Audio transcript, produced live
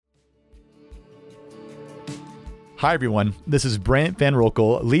Hi everyone, this is Brant Van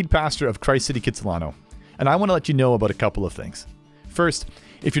Rokel, lead pastor of Christ City Kitsilano, and I want to let you know about a couple of things. First,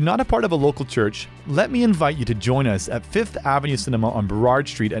 if you're not a part of a local church, let me invite you to join us at 5th Avenue Cinema on Burrard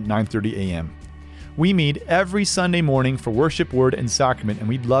Street at 9:30 a.m. We meet every Sunday morning for worship, word, and sacrament, and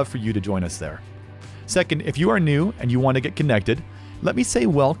we'd love for you to join us there. Second, if you are new and you want to get connected, let me say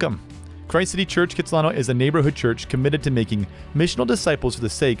welcome. Christ City Church Kitsilano is a neighborhood church committed to making missional disciples for the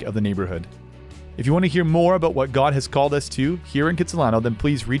sake of the neighborhood. If you want to hear more about what God has called us to here in Kitsilano, then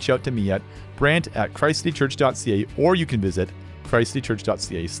please reach out to me at brant@christcitychurch.ca, or you can visit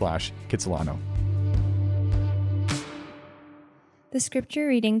christcitychurch.ca/Kitsilano. The scripture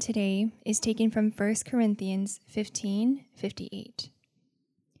reading today is taken from 1 Corinthians 15:58.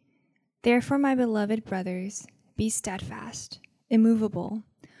 Therefore, my beloved brothers, be steadfast, immovable,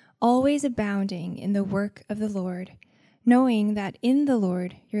 always abounding in the work of the Lord, knowing that in the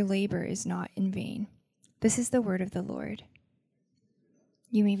Lord your labor is not in vain. This is the word of the Lord.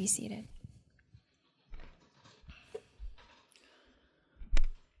 You may be seated.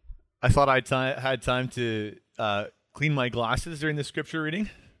 I thought I had time to clean my glasses during the scripture reading.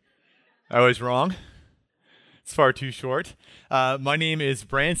 I was wrong. It's far too short. My name is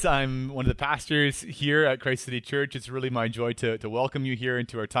Brant. I'm one of the pastors here at Christ City Church. It's really my joy to welcome you here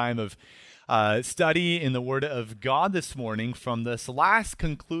into our time of study in the Word of God this morning from this last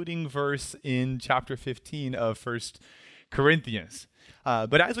concluding verse in chapter 15 of 1 Corinthians.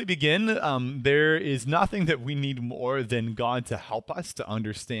 But as we begin, there is nothing that we need more than God to help us to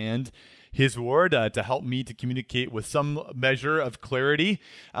understand His Word, to help me to communicate with some measure of clarity,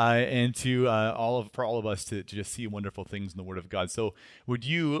 and to for all of us to just see wonderful things in the Word of God. So would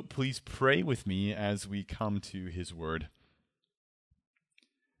you please pray with me as we come to His Word?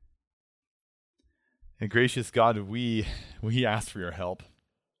 And gracious God, we ask for your help.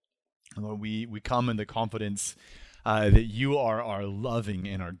 Lord, we come in the confidence that you are our loving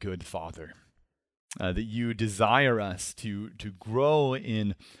and our good Father, that you desire us to grow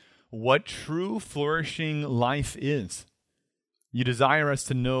in what true flourishing life is. You desire us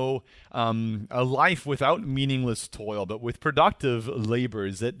to know a life without meaningless toil, but with productive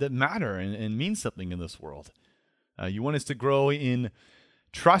labors that matter and mean something in this world. You want us to grow in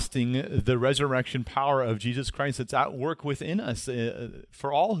trusting the resurrection power of Jesus Christ that's at work within us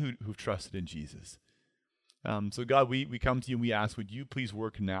for all who've trusted in Jesus. So God, we come to you and we ask, would you please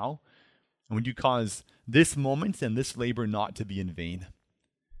work now? And would you cause this moment and this labor not to be in vain,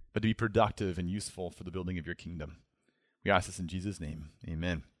 but to be productive and useful for the building of your kingdom? We ask this in Jesus' name.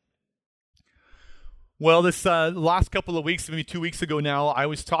 Amen. Well, this last couple of weeks, maybe 2 weeks ago now, I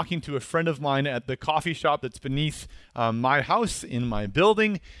was talking to a friend of mine at the coffee shop that's beneath my house in my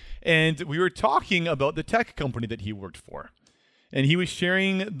building, and we were talking about the tech company that he worked for. And he was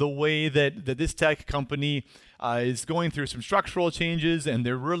sharing the way that this tech company is going through some structural changes, and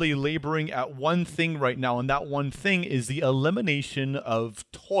they're really laboring at one thing right now, and that one thing is the elimination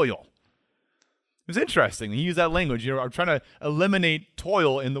of toil. It was interesting. He used that language. I'm trying to eliminate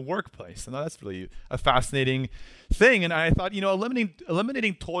toil in the workplace. And that's really a fascinating thing. And I thought,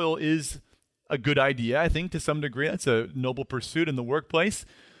 eliminating toil is a good idea, I think, to some degree. That's a noble pursuit in the workplace.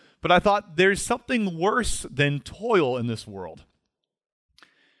 But I thought there's something worse than toil in this world.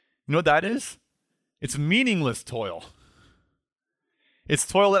 You know what that is? It's meaningless toil. It's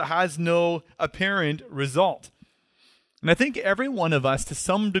toil that has no apparent result. And I think every one of us, to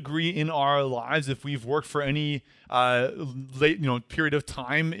some degree in our lives, if we've worked for any period of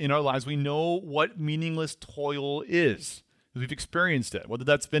time in our lives, we know what meaningless toil is. We've experienced it, whether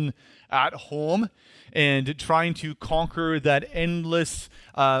that's been at home and trying to conquer that endless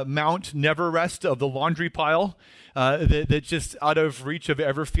Mount Neverest of the laundry pile that's just out of reach of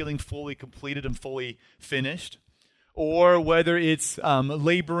ever feeling fully completed and fully finished, or whether it's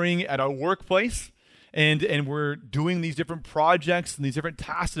laboring at our workplace, and we're doing these different projects and these different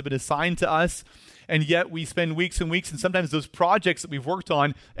tasks that have been assigned to us, and yet we spend weeks and weeks, and sometimes those projects that we've worked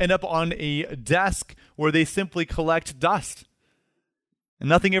on end up on a desk where they simply collect dust, and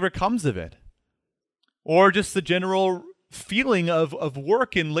nothing ever comes of it. Or just the general feeling of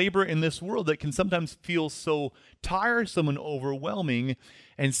work and labor in this world that can sometimes feel so tiresome and overwhelming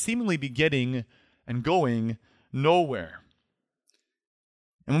and seemingly be getting and going nowhere.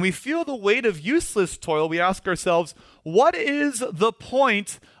 And when we feel the weight of useless toil, we ask ourselves, what is the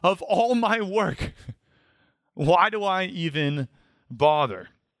point of all my work? Why do I even bother?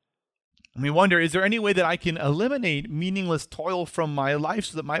 And we wonder, is there any way that I can eliminate meaningless toil from my life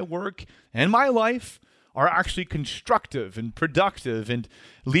so that my work and my life are actually constructive and productive and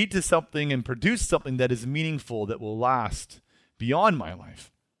lead to something and produce something that is meaningful that will last beyond my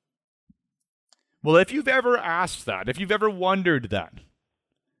life? Well, if you've ever asked that, if you've ever wondered that,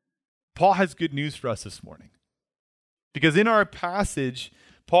 Paul has good news for us this morning. Because in our passage,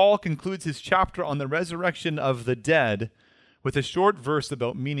 Paul concludes his chapter on the resurrection of the dead with a short verse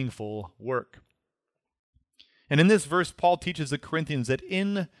about meaningful work. And in this verse, Paul teaches the Corinthians that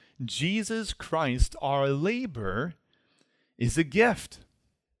in Jesus Christ, our labor is a gift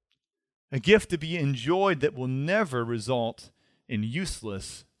to be enjoyed that will never result in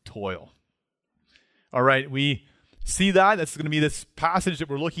useless toil. All right, we see that. That's going to be this passage that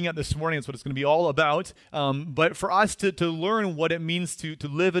we're looking at this morning. That's what it's going to be all about. But for us to learn what it means to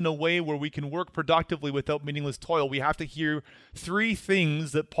live in a way where we can work productively without meaningless toil, we have to hear three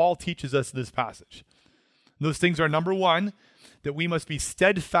things that Paul teaches us in this passage. And those things are, number one, that we must be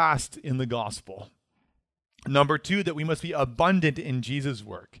steadfast in the gospel. Number two, that we must be abundant in Jesus'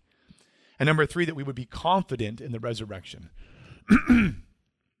 work. And number three, that we would be confident in the resurrection.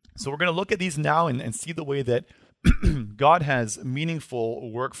 So we're going to look at these now and see the way that God has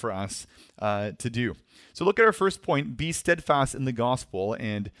meaningful work for us to do. So look at our first point, be steadfast in the gospel,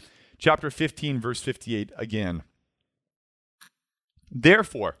 and chapter 15, verse 58 again.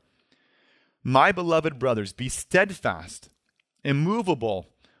 Therefore, my beloved brothers, be steadfast, immovable,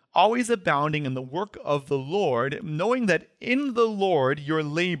 always abounding in the work of the Lord, knowing that in the Lord your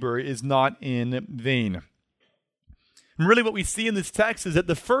labor is not in vain. And really what we see in this text is that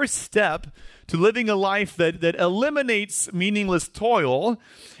the first step to living a life that eliminates meaningless toil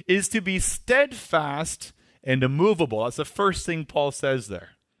is to be steadfast and immovable. That's the first thing Paul says there.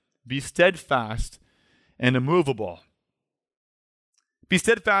 Be steadfast and immovable. Be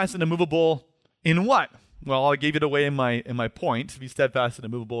steadfast and immovable in what? Well, I gave it away in my point, to be steadfast and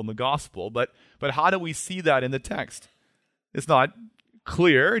immovable in the gospel, but how do we see that in the text? It's not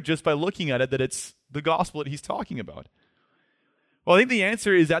clear just by looking at it that it's the gospel that he's talking about. Well, I think the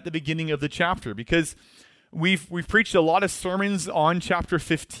answer is at the beginning of the chapter, because we've preached a lot of sermons on chapter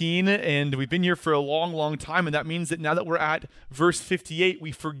 15, and we've been here for a long, long time, and that means that now that we're at verse 58,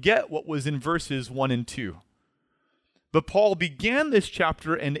 we forget what was in verses 1 and 2. But Paul began this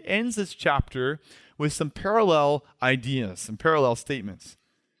chapter and ends this chapter with some parallel ideas, some parallel statements.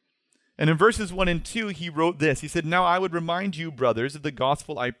 And in verses 1 and 2, he wrote this. He said, "Now I would remind you, brothers, of the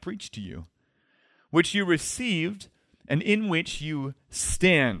gospel I preached to you, which you received and in which you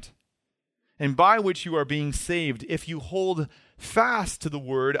stand, and by which you are being saved, if you hold fast to the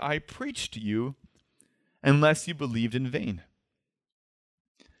word I preached to you, unless you believed in vain."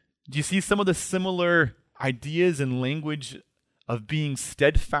 Do you see some of the similar ideas and language of being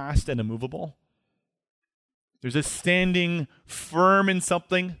steadfast and immovable? There's a standing firm in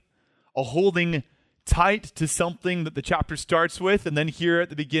something, a holding tight to something that the chapter starts with, and then here at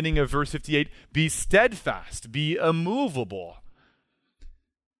the beginning of verse 58, be steadfast, be immovable.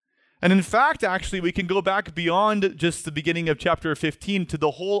 And in fact, actually, we can go back beyond just the beginning of chapter 15 to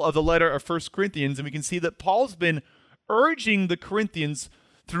the whole of the letter of 1 Corinthians, and we can see that Paul's been urging the Corinthians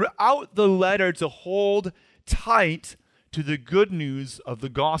throughout the letter to hold tight to the good news of the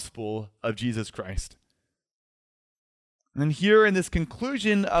gospel of Jesus Christ. And then here in this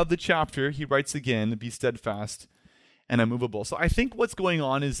conclusion of the chapter, he writes again, be steadfast and immovable. So I think what's going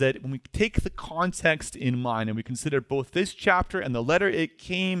on is that when we take the context in mind and we consider both this chapter and the letter it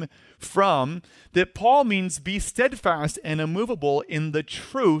came from, that Paul means be steadfast and immovable in the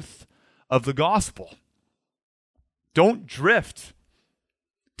truth of the gospel. Don't drift.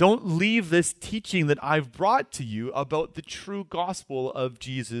 Don't leave this teaching that I've brought to you about the true gospel of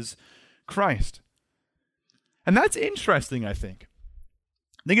Jesus Christ. And that's interesting, I think.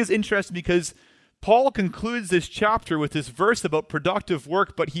 I think it's interesting because Paul concludes this chapter with this verse about productive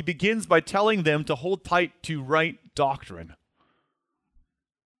work, but he begins by telling them to hold tight to right doctrine.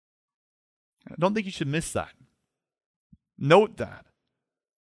 I don't think you should miss that. Note that.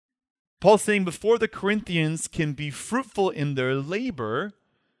 Paul's saying before the Corinthians can be fruitful in their labor,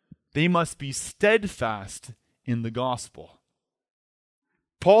 they must be steadfast in the gospel.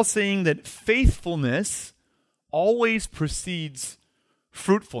 Paul's saying that faithfulness always precedes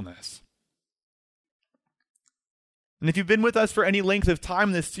fruitfulness. And if you've been with us for any length of time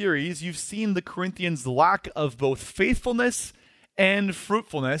in this series, you've seen the Corinthians' lack of both faithfulness and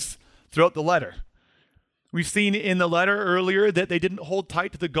fruitfulness throughout the letter. We've seen in the letter earlier that they didn't hold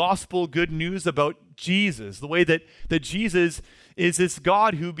tight to the gospel good news about Jesus, the way that Jesus is this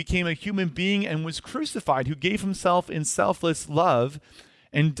God who became a human being and was crucified, who gave himself in selfless love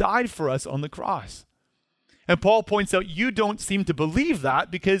and died for us on the cross. And Paul points out, you don't seem to believe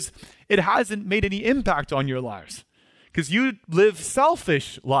that because it hasn't made any impact on your lives. Because you live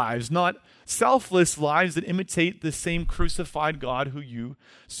selfish lives, not selfless lives that imitate the same crucified God who you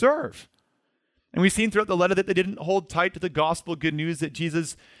serve. And we've seen throughout the letter that they didn't hold tight to the gospel good news that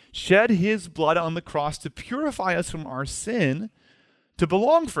Jesus shed his blood on the cross to purify us from our sin, to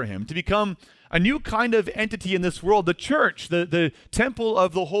belong for him, to become a new kind of entity in this world, the church, the temple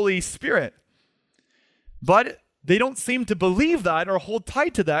of the Holy Spirit. But they don't seem to believe that or hold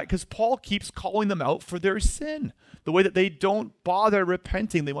tight to that because Paul keeps calling them out for their sin, the way that they don't bother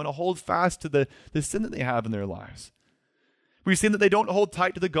repenting. They want to hold fast to the sin that they have in their lives. We've seen that they don't hold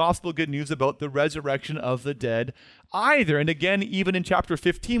tight to the gospel good news about the resurrection of the dead either. And again, even in chapter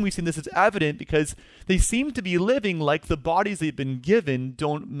 15, we've seen this is evident because they seem to be living like the bodies they've been given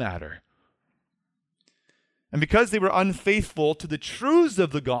don't matter. And because they were unfaithful to the truths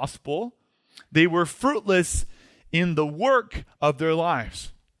of the gospel, they were fruitless in the work of their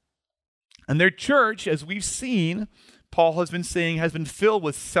lives. And their church, as we've seen, Paul has been saying, has been filled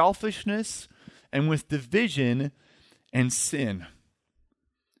with selfishness and with division and sin.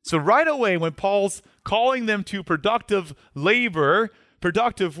 So right away, when Paul's calling them to productive labor,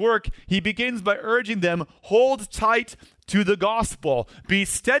 productive work, he begins by urging them, hold tight to the gospel, be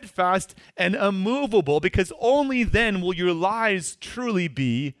steadfast and immovable, because only then will your lives truly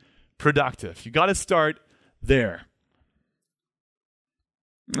be productive. You got to start there.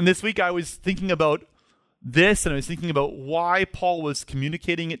 And this week I was thinking about this, and I was thinking about why Paul was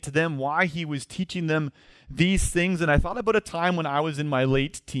communicating it to them, why he was teaching them these things. And I thought about a time when I was in my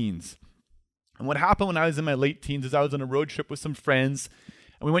late teens. And what happened when I was in my late teens is I was on a road trip with some friends,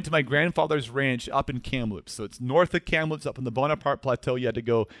 and we went to my grandfather's ranch up in Kamloops. So it's north of Kamloops, up in the Bonaparte Plateau. You had to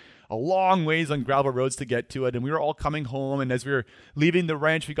go a long ways on gravel roads to get to it. And we were all coming home, and as we were leaving the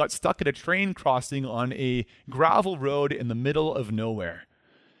ranch, we got stuck at a train crossing on a gravel road in the middle of nowhere.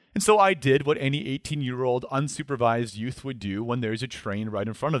 And so I did what any 18-year-old unsupervised youth would do when there's a train right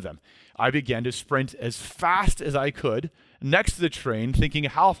in front of them. I began to sprint as fast as I could next to the train, thinking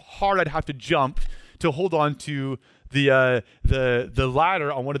how hard I'd have to jump to hold on to the ladder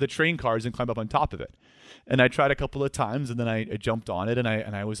on one of the train cars and climb up on top of it. And I tried a couple of times, and then I jumped on it, and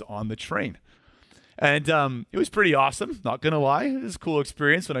I was on the train. And it was pretty awesome, not going to lie. It was a cool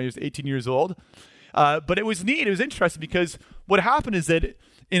experience when I was 18 years old. But it was neat. It was interesting because what happened is that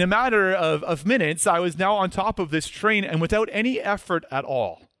in a matter of minutes, I was now on top of this train, and without any effort at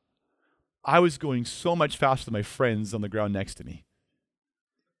all, I was going so much faster than my friends on the ground next to me.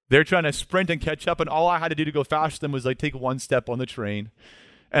 They're trying to sprint and catch up, and all I had to do to go faster than them was like take one step on the train,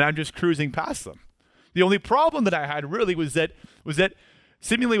 and I'm just cruising past them. The only problem that I had really was that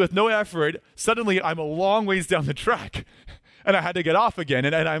seemingly with no effort, suddenly I'm a long ways down the track. And I had to get off again,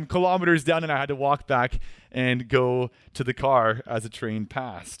 and I'm kilometers down, and I had to walk back and go to the car as the train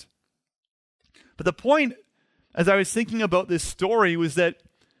passed. But the point, as I was thinking about this story, was that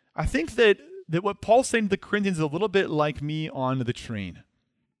I think that what Paul's saying to the Corinthians is a little bit like me on the train.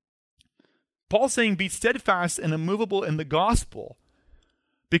 Paul's saying, be steadfast and immovable in the gospel,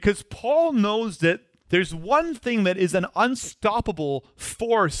 because Paul knows that there's one thing that is an unstoppable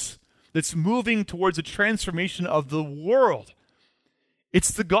force that's moving towards a transformation of the world.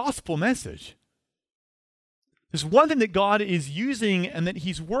 It's the gospel message. There's one thing that God is using and that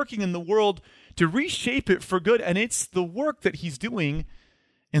he's working in the world to reshape it for good, and it's the work that he's doing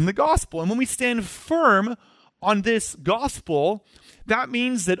in the gospel. And when we stand firm on this gospel, that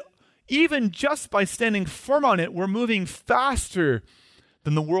means that even just by standing firm on it, we're moving faster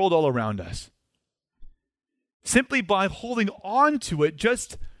than the world all around us. Simply by holding on to it,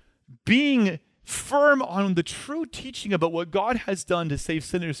 just being firm on the true teaching about what God has done to save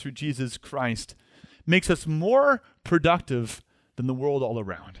sinners through Jesus Christ makes us more productive than the world all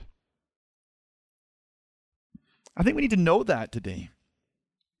around. I think we need to know that today.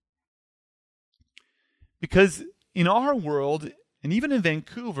 Because in our world, and even in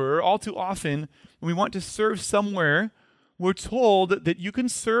Vancouver, all too often, when we want to serve somewhere, we're told that you can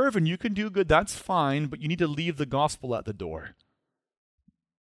serve and you can do good, that's fine, but you need to leave the gospel at the door.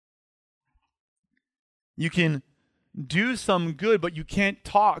 You can do some good, but you can't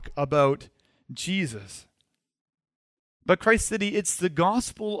talk about Jesus. But Christ City, it's the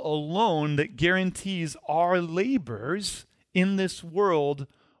gospel alone that guarantees our labors in this world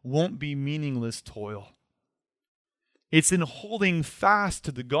won't be meaningless toil. It's in holding fast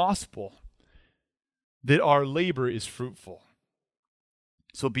to the gospel that our labor is fruitful.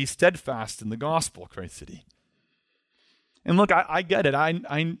 So be steadfast in the gospel, Christ City. And look, I get it.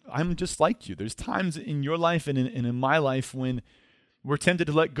 I'm just like you. There's times in your life and in my life when we're tempted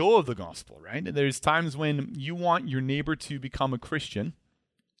to let go of the gospel, right? There's times when you want your neighbor to become a Christian,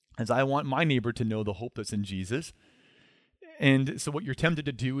 as I want my neighbor to know the hope that's in Jesus. And so what you're tempted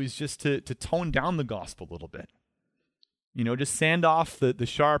to do is just to tone down the gospel a little bit. Just sand off the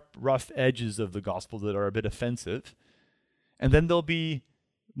sharp, rough edges of the gospel that are a bit offensive, and then they'll be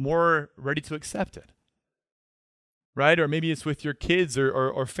more ready to accept it. Right? Or maybe it's with your kids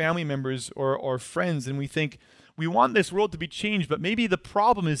or family members or friends, and we think we want this world to be changed, but maybe the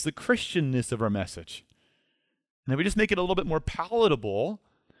problem is the Christianness of our message. And if we just make it a little bit more palatable,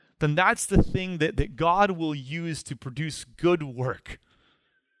 then that's the thing that God will use to produce good work.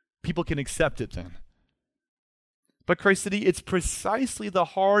 People can accept it then. But Christ City, it's precisely the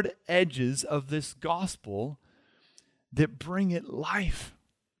hard edges of this gospel that bring it life,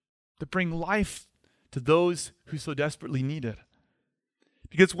 that bring life to those who so desperately need it.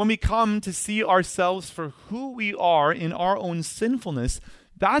 Because when we come to see ourselves for who we are in our own sinfulness,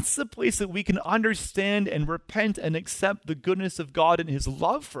 that's the place that we can understand and repent and accept the goodness of God and his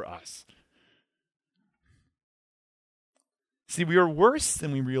love for us. See, we are worse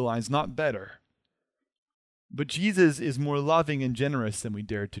than we realize, not better. But Jesus is more loving and generous than we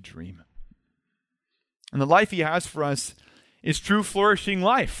dared to dream. And the life he has for us is true flourishing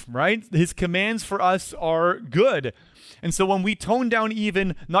life, right? His commands for us are good. And so when we tone down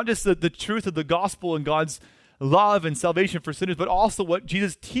even not just the truth of the gospel and God's love and salvation for sinners, but also what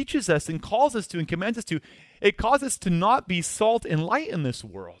Jesus teaches us and calls us to and commands us to, it causes us to not be salt and light in this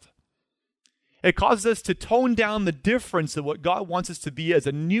world. It causes us to tone down the difference of what God wants us to be as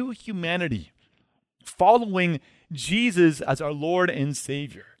a new humanity, following Jesus as our Lord and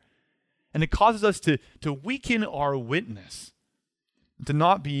Savior. And it causes us to weaken our witness, to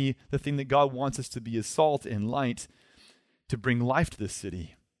not be the thing that God wants us to be as salt and light, to bring life to this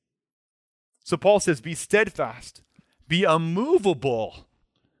city. So Paul says, be steadfast, be immovable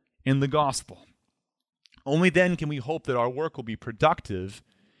in the gospel. Only then can we hope that our work will be productive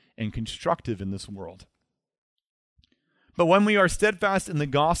and constructive in this world. But when we are steadfast in the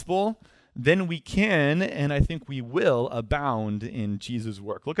gospel, then we can, and I think we will, abound in Jesus'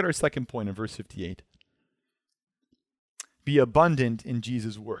 work. Look at our second point in verse 58. Be abundant in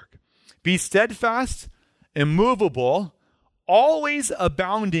Jesus' work. Be steadfast, immovable, always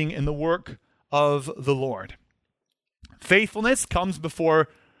abounding in the work of the Lord. Faithfulness comes before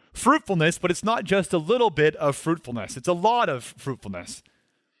fruitfulness, but it's not just a little bit of fruitfulness. It's a lot of fruitfulness.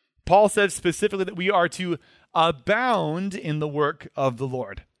 Paul says specifically that we are to abound in the work of the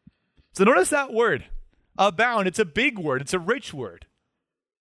Lord. So notice that word, abound. It's a big word. It's a rich word.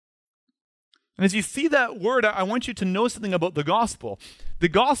 And as you see that word, I want you to know something about the gospel. The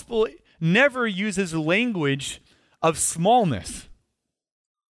gospel never uses language of smallness,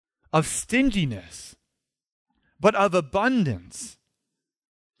 of stinginess, but of abundance.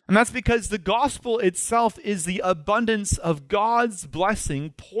 And that's because the gospel itself is the abundance of God's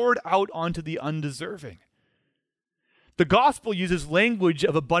blessing poured out onto the undeserving. The gospel uses language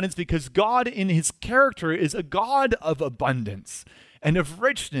of abundance because God in his character is a God of abundance and of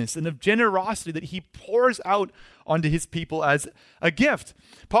richness and of generosity that he pours out onto his people as a gift.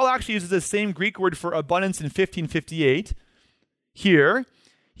 Paul actually uses the same Greek word for abundance in 15:58. Here,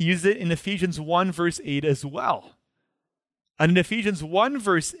 he uses it in Ephesians 1 verse 8 as well. And in Ephesians 1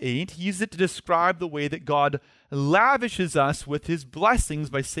 verse 8, he uses it to describe the way that God lavishes us with his blessings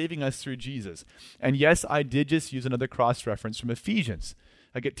by saving us through Jesus. And yes, I did just use another cross-reference from Ephesians.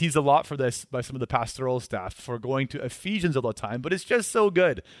 I get teased a lot for this by some of the pastoral staff for going to Ephesians all the time, but it's just so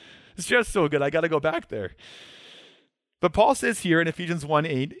good. It's just so good. I got to go back there. But Paul says here in Ephesians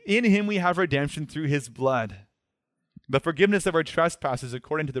 1:8, in him we have redemption through his blood, the forgiveness of our trespasses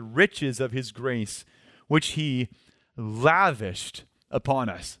according to the riches of his grace, which he lavished upon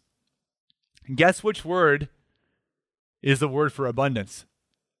us. And guess which word is the word for abundance?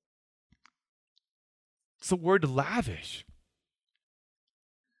 It's the word lavish.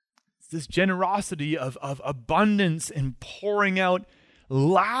 It's this generosity of abundance and pouring out,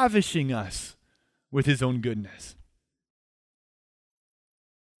 lavishing us with his own goodness.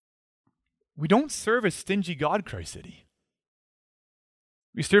 We don't serve a stingy God, Christ City.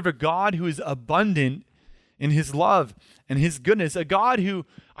 We serve a God who is abundant in his love and his goodness, a God who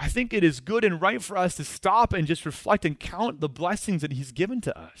I think it is good and right for us to stop and just reflect and count the blessings that he's given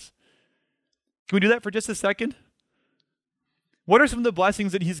to us. Can we do that for just a second? What are some of the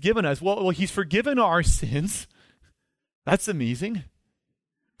blessings that he's given us? Well, he's forgiven our sins. That's amazing.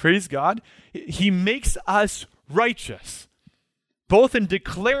 Praise God. He makes us righteous, both in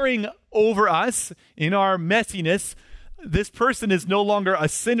declaring over us in our messiness, this person is no longer a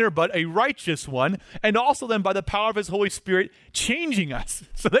sinner, but a righteous one. And also then by the power of his Holy Spirit, changing us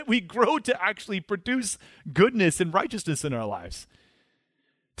so that we grow to actually produce goodness and righteousness in our lives.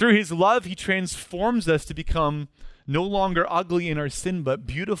 Through his love, he transforms us to become no longer ugly in our sin, but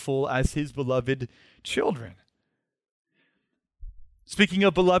beautiful as his beloved children. Speaking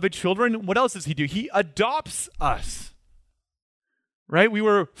of beloved children, what else does he do? He adopts us. Right? We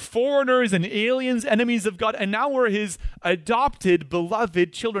were foreigners and aliens, enemies of God, and now we're his adopted,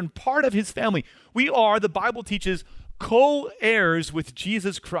 beloved children, part of his family. We are, the Bible teaches, co-heirs with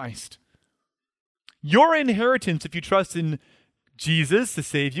Jesus Christ. Your inheritance, if you trust in Jesus to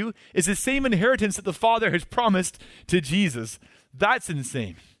save you, is the same inheritance that the Father has promised to Jesus. That's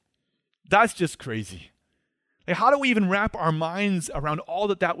insane. That's just crazy. Like, how do we even wrap our minds around all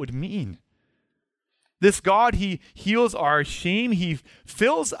that would mean? This God, he heals our shame. He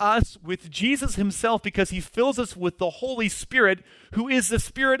fills us with Jesus himself because he fills us with the Holy Spirit, who is the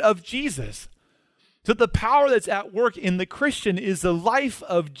Spirit of Jesus. So the power that's at work in the Christian is the life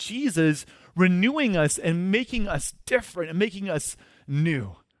of Jesus renewing us and making us different and making us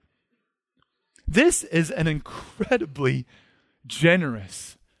new. This is an incredibly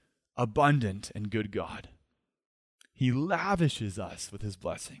generous, abundant, and good God. He lavishes us with his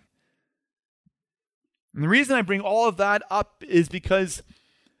blessing. And the reason I bring all of that up is because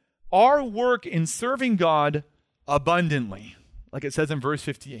our work in serving God abundantly, like it says in verse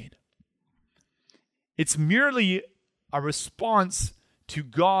 58, it's merely a response to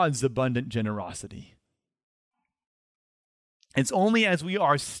God's abundant generosity. It's only as we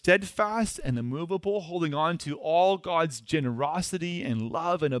are steadfast and immovable, holding on to all God's generosity and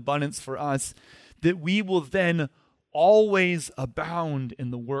love and abundance for us, that we will then always abound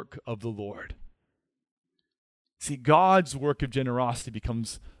in the work of the Lord. See, God's work of generosity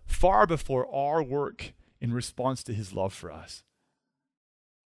becomes far before our work in response to his love for us.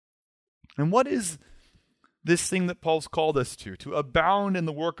 And what is this thing that Paul's called us to abound in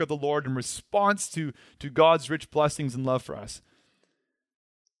the work of the Lord in response to God's rich blessings and love for us?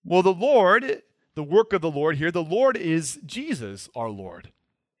 Well, the Lord, the work of the Lord here, the Lord is Jesus, our Lord.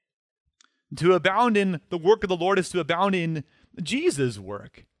 To abound in the work of the Lord is to abound in Jesus'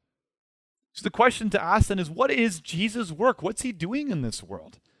 work. So the question to ask then is, what is Jesus' work? What's he doing in this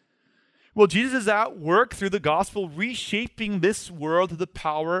world? Well, Jesus is at work through the gospel, reshaping this world to the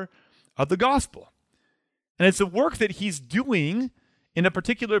power of the gospel. And it's a work that he's doing in a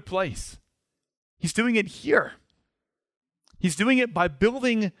particular place. He's doing it here. He's doing it by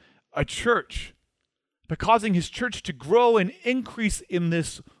building a church, by causing his church to grow and increase in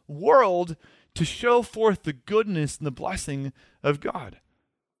this world to show forth the goodness and the blessing of God.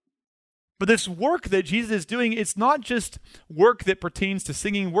 But this work that Jesus is doing, it's not just work that pertains to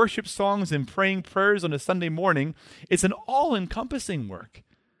singing worship songs and praying prayers on a Sunday morning. It's an all-encompassing work.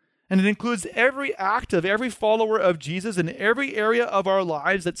 And it includes every act of every follower of Jesus in every area of our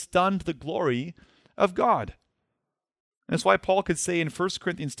lives that's done to the glory of God. And that's why Paul could say in 1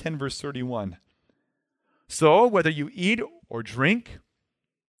 Corinthians 10, verse 31, "So whether you eat or drink,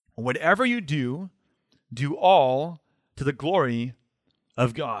 or whatever you do, do all to the glory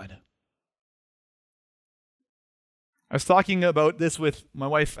of God." I was talking about this with my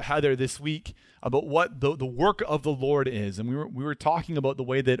wife Heather this week about what the work of the Lord is. And we were talking about the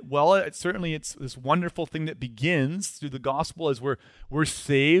way that, well, it's this wonderful thing that begins through the gospel as we're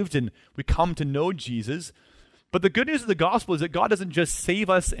saved and we come to know Jesus. But the good news of the gospel is that God doesn't just save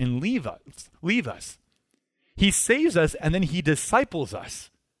us and leave us. He saves us and then he disciples us.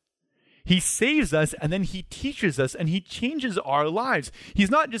 He saves us and then he teaches us and he changes our lives. He's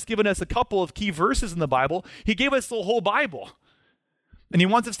not just given us a couple of key verses in the Bible. He gave us the whole Bible. And he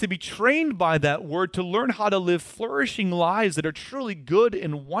wants us to be trained by that word to learn how to live flourishing lives that are truly good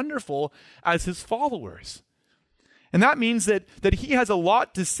and wonderful as his followers. And that means that he has a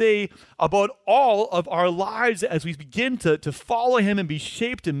lot to say about all of our lives as we begin to follow him and be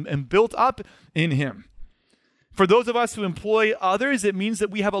shaped and built up in him. For those of us who employ others, it means that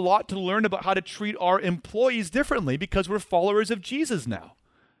we have a lot to learn about how to treat our employees differently because we're followers of Jesus now.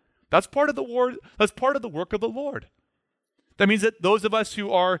 That's part of the work of the Lord. That means that those of us who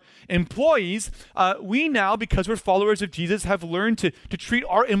are employees, we now, because we're followers of Jesus, have learned to treat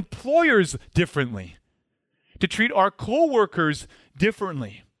our employers differently, to treat our co-workers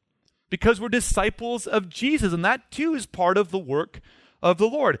differently, because we're disciples of Jesus, and that too is part of the work of the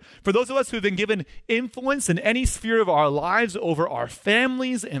Lord. For those of us who have been given influence in any sphere of our lives over our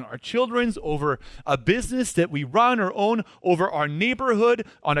families and our children's, over a business that we run or own, over our neighborhood,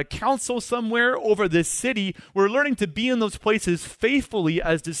 on a council somewhere, over this city, we're learning to be in those places faithfully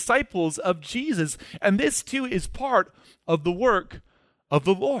as disciples of Jesus. And this too is part of the work of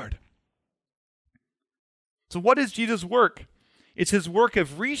the Lord. So what is Jesus' work? It's his work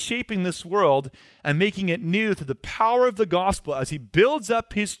of reshaping this world and making it new through the power of the gospel as he builds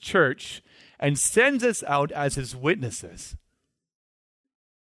up his church and sends us out as his witnesses.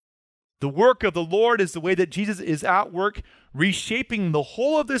 The work of the Lord is the way that Jesus is at work, reshaping the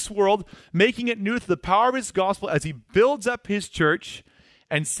whole of this world, making it new through the power of his gospel as he builds up his church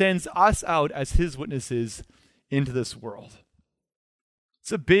and sends us out as his witnesses into this world.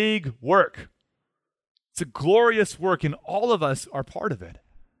 It's a big work. It's a glorious work, and all of us are part of it.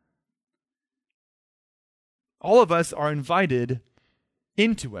 All of us are invited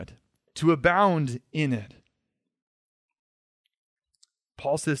into it, to abound in it.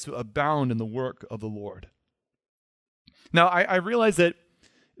 Paul says to abound in the work of the Lord. Now, I realize that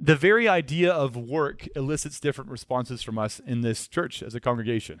the very idea of work elicits different responses from us in this church as a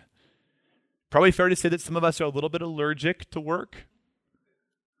congregation. Probably fair to say that some of us are a little bit allergic to work,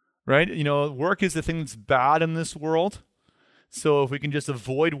 right? You know, work is the thing that's bad in this world. So if we can just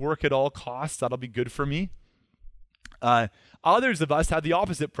avoid work at all costs, that'll be good for me. Others of us have the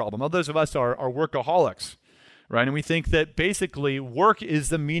opposite problem. Others of us are workaholics, right? And we think that basically work is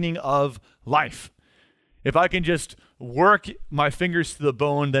the meaning of life. If I can just work my fingers to the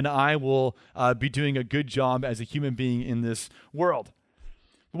bone, then I will be doing a good job as a human being in this world.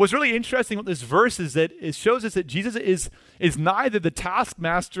 What's really interesting with this verse is that it shows us that Jesus is neither the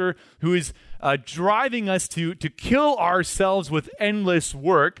taskmaster who is driving us to kill ourselves with endless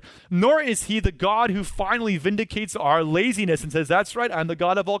work, nor is he the God who finally vindicates our laziness and says, that's right, I'm the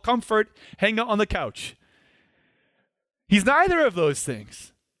God of all comfort, hang out on the couch. He's neither of those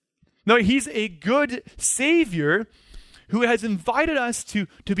things. No, he's a good Savior who has invited us to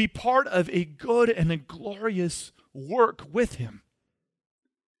be part of a good and a glorious work with him.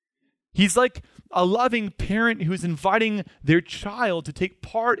 He's like a loving parent who's inviting their child to take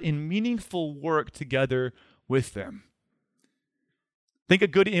part in meaningful work together with them. I think a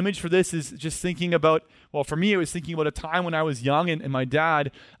good image for this is just thinking about, well, for me, it was thinking about a time when I was young and my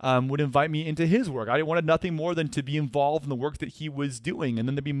dad would invite me into his work. I wanted nothing more than to be involved in the work that he was doing. And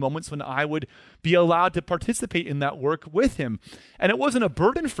then there'd be moments when I would be allowed to participate in that work with him. And it wasn't a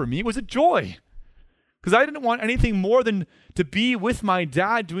burden for me, it was a joy. Because I didn't want anything more than to be with my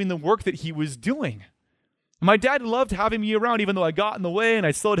dad doing the work that he was doing. My dad loved having me around, even though I got in the way and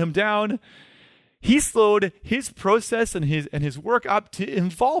I slowed him down. He slowed his process and his work up to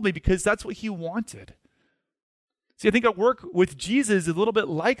involve me because that's what he wanted. See, I think our work with Jesus is a little bit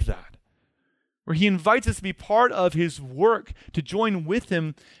like that, where he invites us to be part of his work, to join with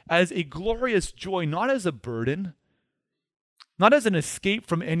him as a glorious joy, not as a burden, not as an escape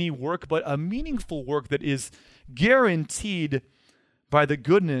from any work, but a meaningful work that is guaranteed by the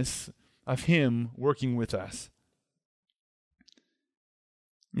goodness of him working with us.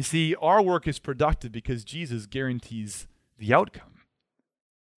 You see, our work is productive because Jesus guarantees the outcome.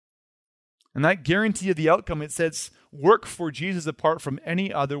 And that guarantee of the outcome, it sets work for Jesus apart from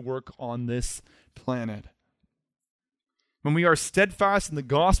any other work on this planet. When we are steadfast in the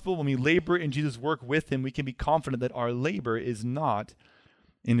gospel, when we labor in Jesus' work with him, we can be confident that our labor is not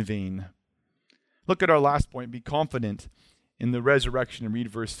in vain. Look at our last point. Be confident in the resurrection, and read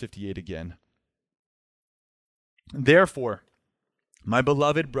verse 58 again. Therefore, my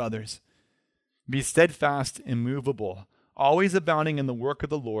beloved brothers, be steadfast, immovable, always abounding in the work of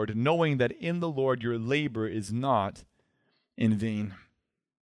the Lord, knowing that in the Lord your labor is not in vain.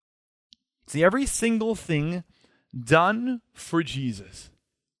 See, every single thing done for Jesus,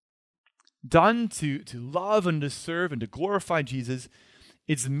 done to love and to serve and to glorify Jesus,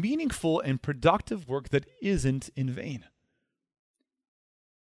 it's meaningful and productive work that isn't in vain.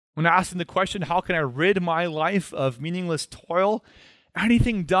 When asking the question, how can I rid my life of meaningless toil?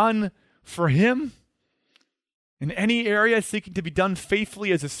 Anything done for him, in any area seeking to be done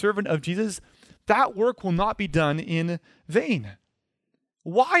faithfully as a servant of Jesus, that work will not be done in vain.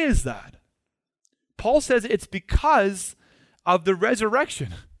 Why is that? Paul says it's because of the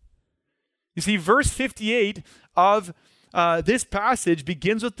resurrection. You see, verse 58 of this passage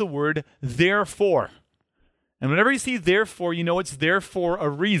begins with the word therefore. And whenever you see therefore, you know it's there for a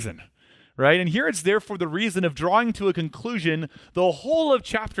reason, right? And here it's there for the reason of drawing to a conclusion the whole of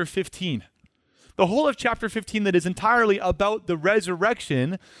chapter 15. The whole of chapter 15 that is entirely about the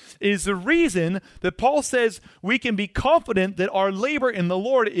resurrection is the reason that Paul says we can be confident that our labor in the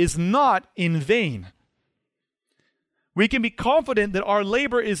Lord is not in vain. We can be confident that our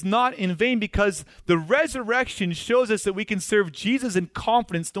labor is not in vain because the resurrection shows us that we can serve Jesus in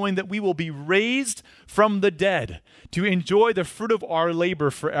confidence, knowing that we will be raised from the dead to enjoy the fruit of our labor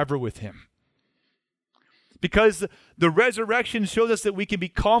forever with him. Because the resurrection shows us that we can be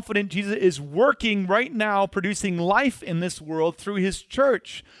confident Jesus is working right now, producing life in this world through his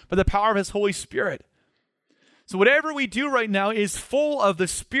church by the power of his Holy Spirit. So whatever we do right now is full of the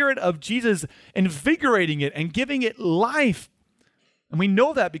Spirit of Jesus invigorating it and giving it life. And we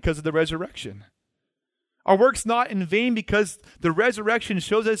know that because of the resurrection. Our work's not in vain because the resurrection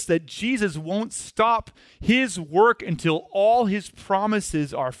shows us that Jesus won't stop his work until all his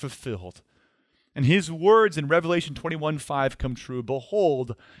promises are fulfilled. And his words in Revelation 21:5 come true.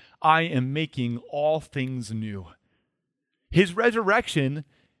 Behold, I am making all things new. His resurrection,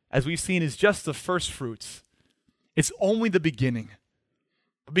 as we've seen, is just the first fruits. It's only the beginning.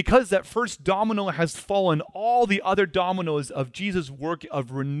 But because that first domino has fallen, all the other dominoes of Jesus' work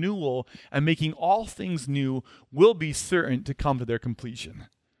of renewal and making all things new will be certain to come to their completion.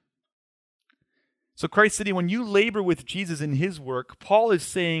 So Christ City, when you labor with Jesus in his work, Paul is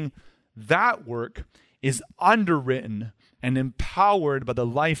saying that work is underwritten and empowered by the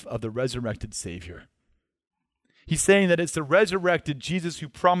life of the resurrected Savior. He's saying that it's the resurrected Jesus who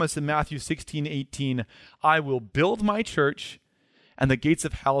promised in Matthew 16:18, I will build my church, and the gates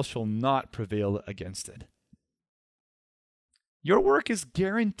of hell shall not prevail against it. Your work is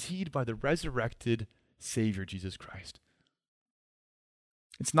guaranteed by the resurrected Savior, Jesus Christ.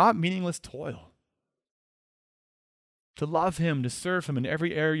 It's not meaningless toil. To love him, to serve him in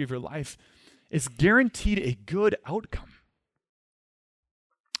every area of your life is guaranteed a good outcome.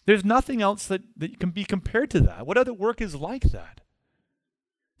 There's nothing else that can be compared to that. What other work is like that?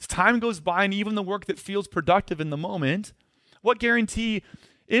 As time goes by, and even the work that feels productive in the moment, what guarantee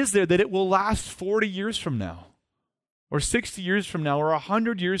is there that it will last 40 years from now, or 60 years from now, or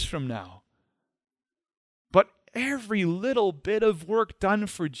 100 years from now? But every little bit of work done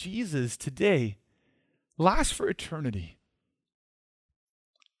for Jesus today lasts for eternity.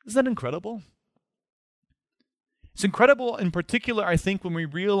 Isn't that incredible? It's incredible in particular, I think, when we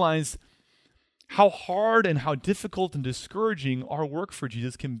realize how hard and how difficult and discouraging our work for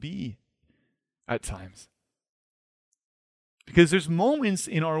Jesus can be at times. Because there's moments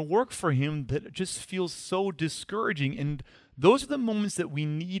in our work for him that just feels so discouraging, and those are the moments that we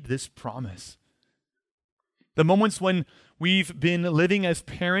need this promise. The moments when we've been living as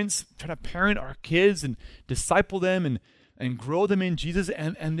parents, trying to parent our kids and disciple them and grow them in Jesus,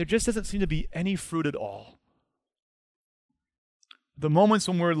 and there just doesn't seem to be any fruit at all. The moments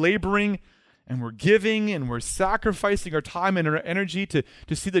when we're laboring and we're giving and we're sacrificing our time and our energy to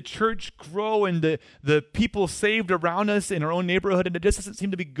see the church grow and the people saved around us in our own neighborhood, and it just doesn't seem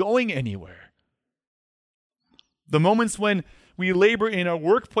to be going anywhere. The moments when we labor in our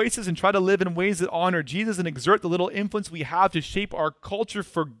workplaces and try to live in ways that honor Jesus and exert the little influence we have to shape our culture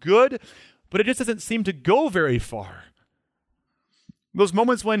for good, but it just doesn't seem to go very far. Those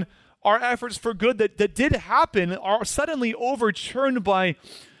moments when our efforts for good that did happen are suddenly overturned by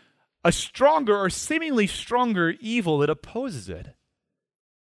a stronger or seemingly stronger evil that opposes it.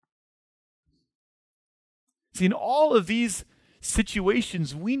 See, in all of these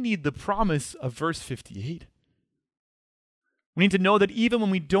situations, we need the promise of verse 58. We need to know that even when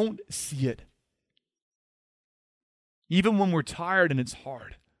we don't see it, even when we're tired and it's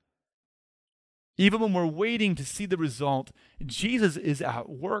hard, even when we're waiting to see the result, Jesus is at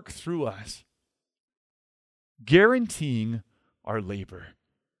work through us, guaranteeing our labor.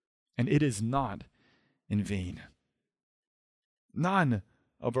 And it is not in vain. None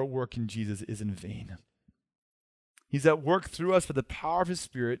of our work in Jesus is in vain. He's at work through us for the power of his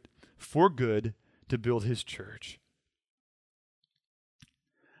Spirit for good to build his church.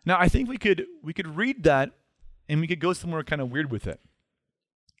 Now, I think we could read that and we could go somewhere kind of weird with it.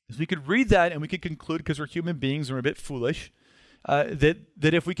 Is we could read that and we could conclude, because we're human beings and we're a bit foolish, that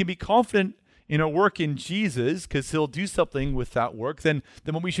if we can be confident in our work in Jesus, because he'll do something with that work, then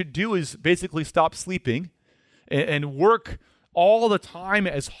what we should do is basically stop sleeping and work all the time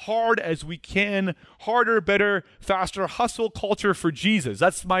as hard as we can, harder, better, faster, hustle culture for Jesus.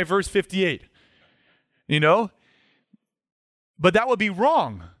 That's my verse 58. But that would be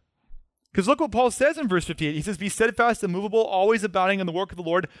wrong. Because look what Paul says in verse 58. He says, be steadfast, immovable, always abounding in the work of the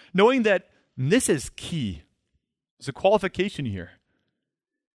Lord, knowing that, and this is key, there's a qualification here.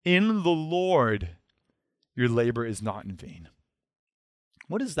 In the Lord, your labor is not in vain.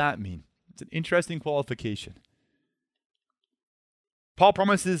 What does that mean? It's an interesting qualification. Paul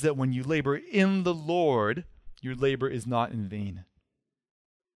promises that when you labor in the Lord, your labor is not in vain.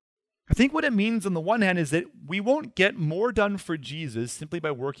 I think what it means on the one hand is that we won't get more done for Jesus simply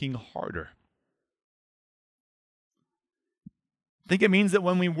by working harder. I think it means that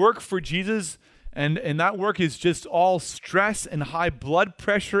when we work for Jesus and that work is just all stress and high blood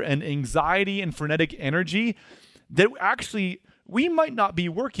pressure and anxiety and frenetic energy, that actually we might not be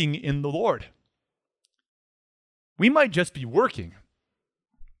working in the Lord. We might just be working.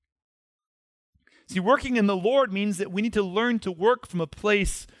 See, working in the Lord means that we need to learn to work from a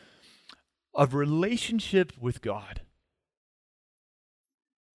place of relationship with God.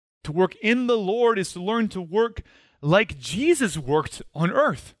 To work in the Lord is to learn to work like Jesus worked on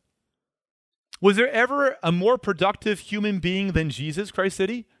earth. Was there ever a more productive human being than Jesus, Christ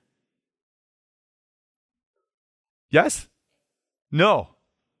City? Yes? No.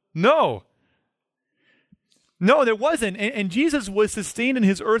 No. No, there wasn't. And Jesus was sustained in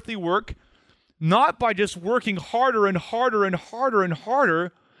his earthly work, not by just working harder and harder and harder and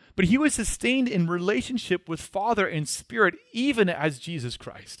harder, but he was sustained in relationship with Father and Spirit, even as Jesus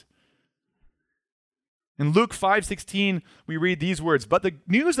Christ. In Luke 5:16, we read these words, "But the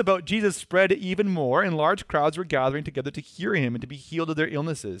news about Jesus spread even more, and large crowds were gathering together to hear him and to be healed of their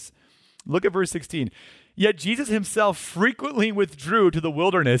illnesses." Look at verse 16. "Yet Jesus himself frequently withdrew to the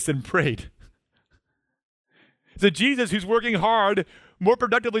wilderness and prayed." So Jesus, who's working hard, more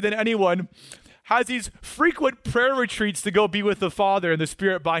productively than anyone, has these frequent prayer retreats to go be with the Father and the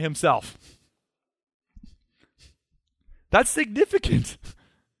Spirit by himself. That's significant.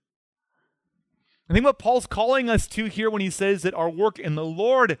 I think what Paul's calling us to here when he says that our work in the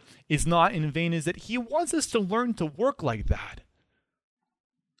Lord is not in vain is that he wants us to learn to work like that.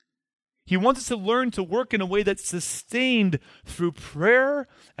 He wants us to learn to work in a way that's sustained through prayer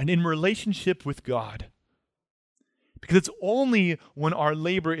and in relationship with God. Because it's only when our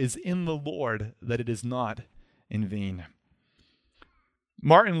labor is in the Lord that it is not in vain.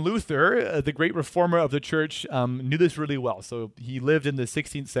 Martin Luther, the great reformer of the church, knew this really well. So he lived in the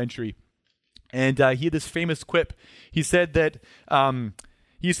 16th century. And he had this famous quip. He said that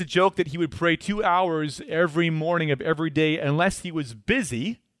he used to joke that he would pray 2 hours every morning of every day unless he was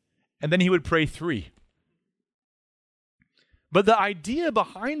busy, and then he would pray 3. But the idea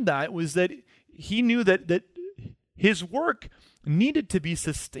behind that was that he knew that his work needed to be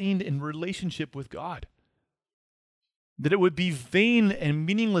sustained in relationship with God. That it would be vain and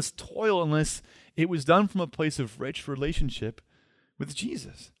meaningless toil unless it was done from a place of rich relationship with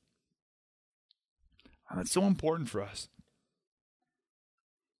Jesus. That's so important for us.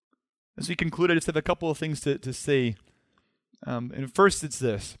 As we conclude, I just have a couple of things to say. And first, it's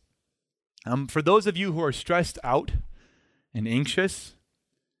this. For those of you who are stressed out and anxious,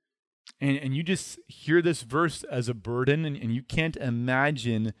 and you just hear this verse as a burden, and you can't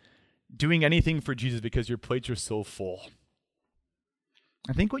imagine doing anything for Jesus because your plates are so full,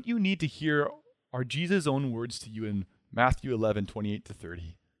 I think what you need to hear are Jesus' own words to you in Matthew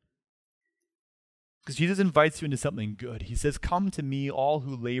 11:28-30. Because Jesus invites you into something good. He says, "Come to me, all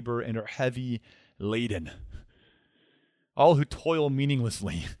who labor and are heavy laden, all who toil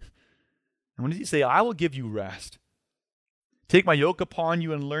meaninglessly." And what does he say? "I will give you rest. Take my yoke upon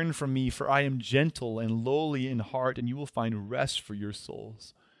you and learn from me, for I am gentle and lowly in heart, and you will find rest for your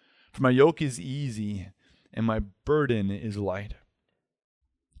souls. For my yoke is easy and my burden is light."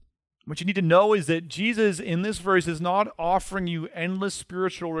 What you need to know is that Jesus in this verse is not offering you endless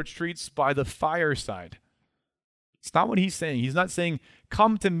spiritual retreats by the fireside. It's not what he's saying. He's not saying,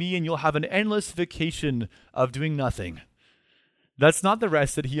 "Come to me and you'll have an endless vacation of doing nothing." That's not the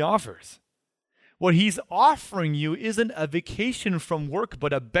rest that he offers. What he's offering you isn't a vacation from work,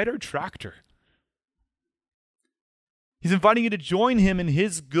 but a better tractor. He's inviting you to join him in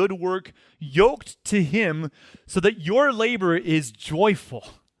his good work, yoked to him, so that your labor is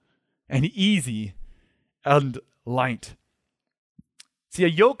joyful and easy and light. See, a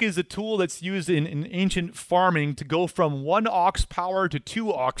yoke is a tool that's used in ancient farming to go from 1 ox power to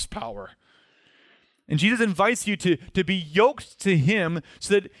 2 ox power. And Jesus invites you to be yoked to him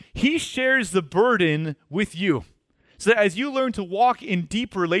so that he shares the burden with you. So that as you learn to walk in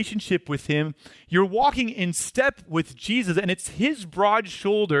deep relationship with him, you're walking in step with Jesus, and it's his broad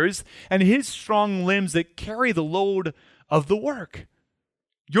shoulders and his strong limbs that carry the load of the work.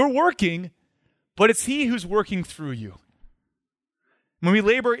 You're working, but it's he who's working through you. When we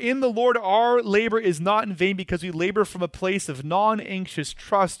labor in the Lord, our labor is not in vain because we labor from a place of non-anxious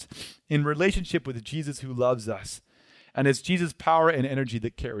trust in relationship with Jesus who loves us. And it's Jesus' power and energy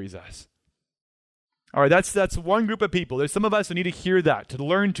that carries us. All right, that's one group of people. There's some of us who need to hear that, to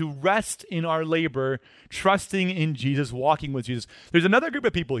learn to rest in our labor, trusting in Jesus, walking with Jesus. There's another group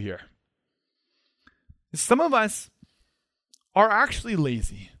of people here. Some of us are actually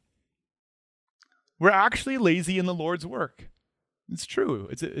lazy. We're actually lazy in the Lord's work. It's true.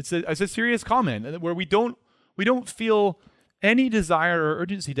 It's a serious comment where we don't feel any desire or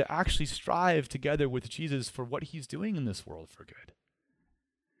urgency to actually strive together with Jesus for what he's doing in this world for good.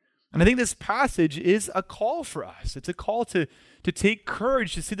 And I think this passage is a call for us. It's a call to take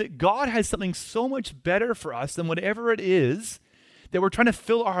courage to see that God has something so much better for us than whatever it is that we're trying to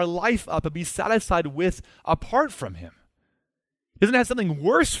fill our life up and be satisfied with apart from him. He doesn't have something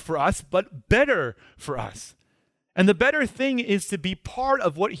worse for us, but better for us. And the better thing is to be part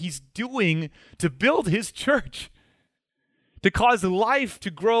of what he's doing to build his church, to cause life to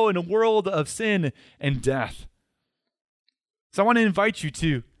grow in a world of sin and death. So I want to invite you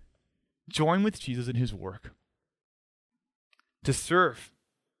to join with Jesus in his work, to serve,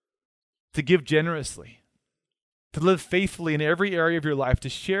 to give generously, to live faithfully in every area of your life, to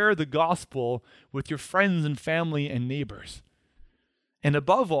share the gospel with your friends and family and neighbors, and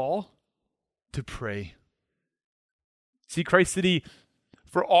above all, to pray. See, Christ City,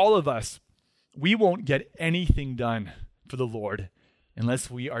 for all of us, we won't get anything done for the Lord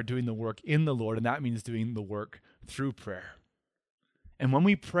unless we are doing the work in the Lord, and that means doing the work through prayer. And when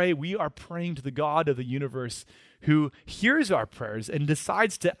we pray, we are praying to the God of the universe who hears our prayers and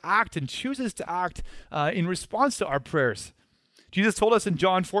decides to act and chooses to act in response to our prayers. Jesus told us in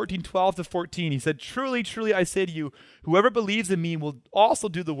John 14:12-14, he said, "Truly, truly, I say to you, whoever believes in me will also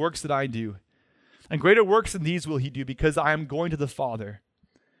do the works that I do. And greater works than these will he do, because I am going to the Father.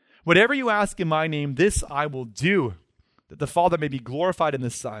 Whatever you ask in my name, this I will do, that the Father may be glorified in the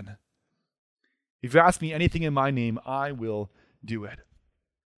Son. If you ask me anything in my name, I will do it."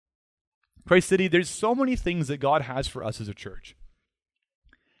 Christ City, there's so many things that God has for us as a church.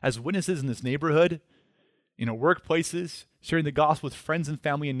 As witnesses in this neighborhood, in our workplaces, sharing the gospel with friends and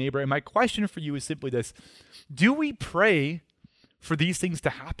family and neighbor. And my question for you is simply this: do we pray for these things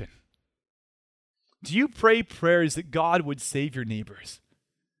to happen? Do you pray prayers that God would save your neighbors?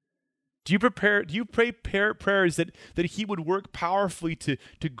 Do you pray prayers that he would work powerfully to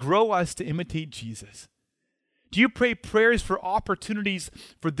grow us to imitate Jesus? Do you pray prayers for opportunities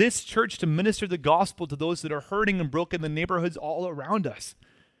for this church to minister the gospel to those that are hurting and broken in the neighborhoods all around us?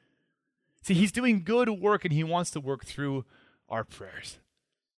 See, he's doing good work, and he wants to work through our prayers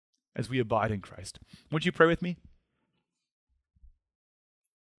as we abide in Christ. Would you pray with me?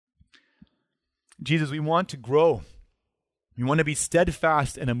 Jesus, we want to grow. We want to be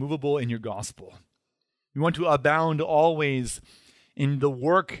steadfast and immovable in your gospel. We want to abound always in the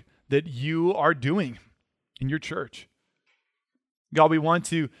work that you are doing in your church. God, we want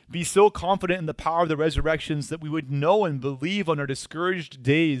to be so confident in the power of the resurrections that we would know and believe on our discouraged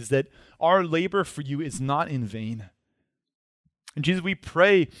days that our labor for you is not in vain. And Jesus, we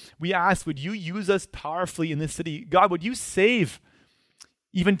pray, we ask, would you use us powerfully in this city? God, would you save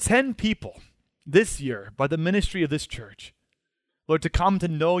even 10 people this year by the ministry of this church? Lord, to come to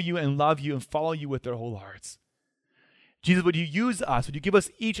know you and love you and follow you with their whole hearts. Jesus, would you use us? Would you give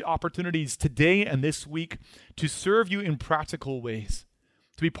us each opportunities today and this week to serve you in practical ways,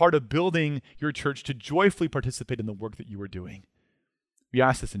 to be part of building your church, to joyfully participate in the work that you are doing? We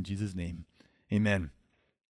ask this in Jesus' name. Amen.